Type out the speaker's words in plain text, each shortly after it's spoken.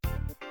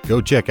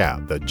go check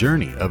out the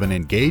Journey of an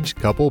Engaged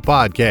Couple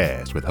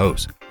podcast with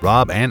hosts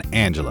Rob and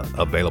Angela,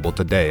 available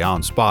today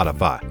on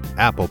Spotify,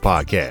 Apple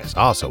Podcasts,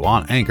 also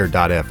on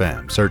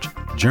Anchor.fm. Search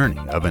Journey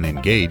of an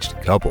Engaged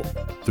Couple.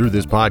 Through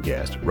this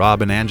podcast,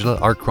 Rob and Angela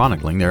are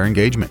chronicling their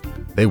engagement.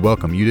 They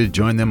welcome you to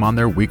join them on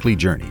their weekly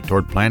journey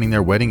toward planning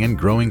their wedding and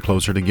growing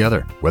closer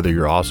together. Whether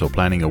you're also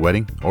planning a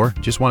wedding or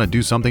just want to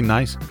do something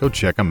nice, go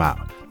check them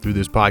out. Through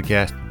this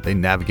podcast, they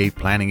navigate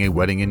planning a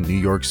wedding in New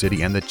York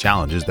City and the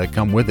challenges that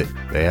come with it.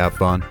 They have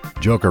fun,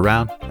 joke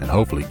around, and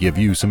hopefully give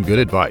you some good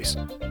advice.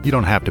 You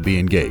don't have to be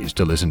engaged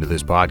to listen to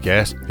this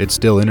podcast. It's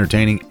still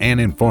entertaining and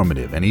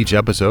informative, and each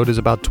episode is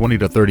about 20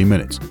 to 30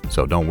 minutes,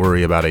 so don't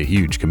worry about a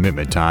huge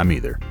commitment time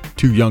either.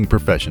 Two young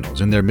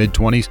professionals in their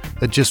mid-20s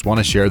that just want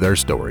to share their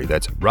story.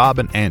 That's Rob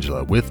and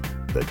Angela with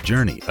the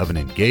Journey of an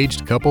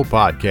Engaged Couple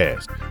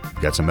podcast.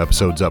 We've got some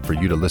episodes up for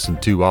you to listen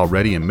to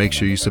already, and make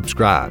sure you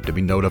subscribe to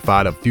be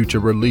notified of future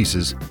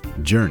releases.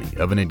 Journey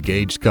of an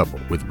Engaged Couple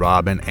with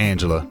Rob and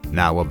Angela,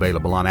 now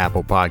available on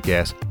Apple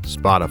Podcasts,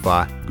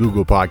 Spotify,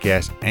 Google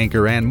Podcasts,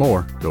 Anchor, and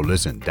more. Go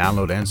listen,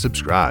 download, and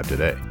subscribe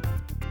today.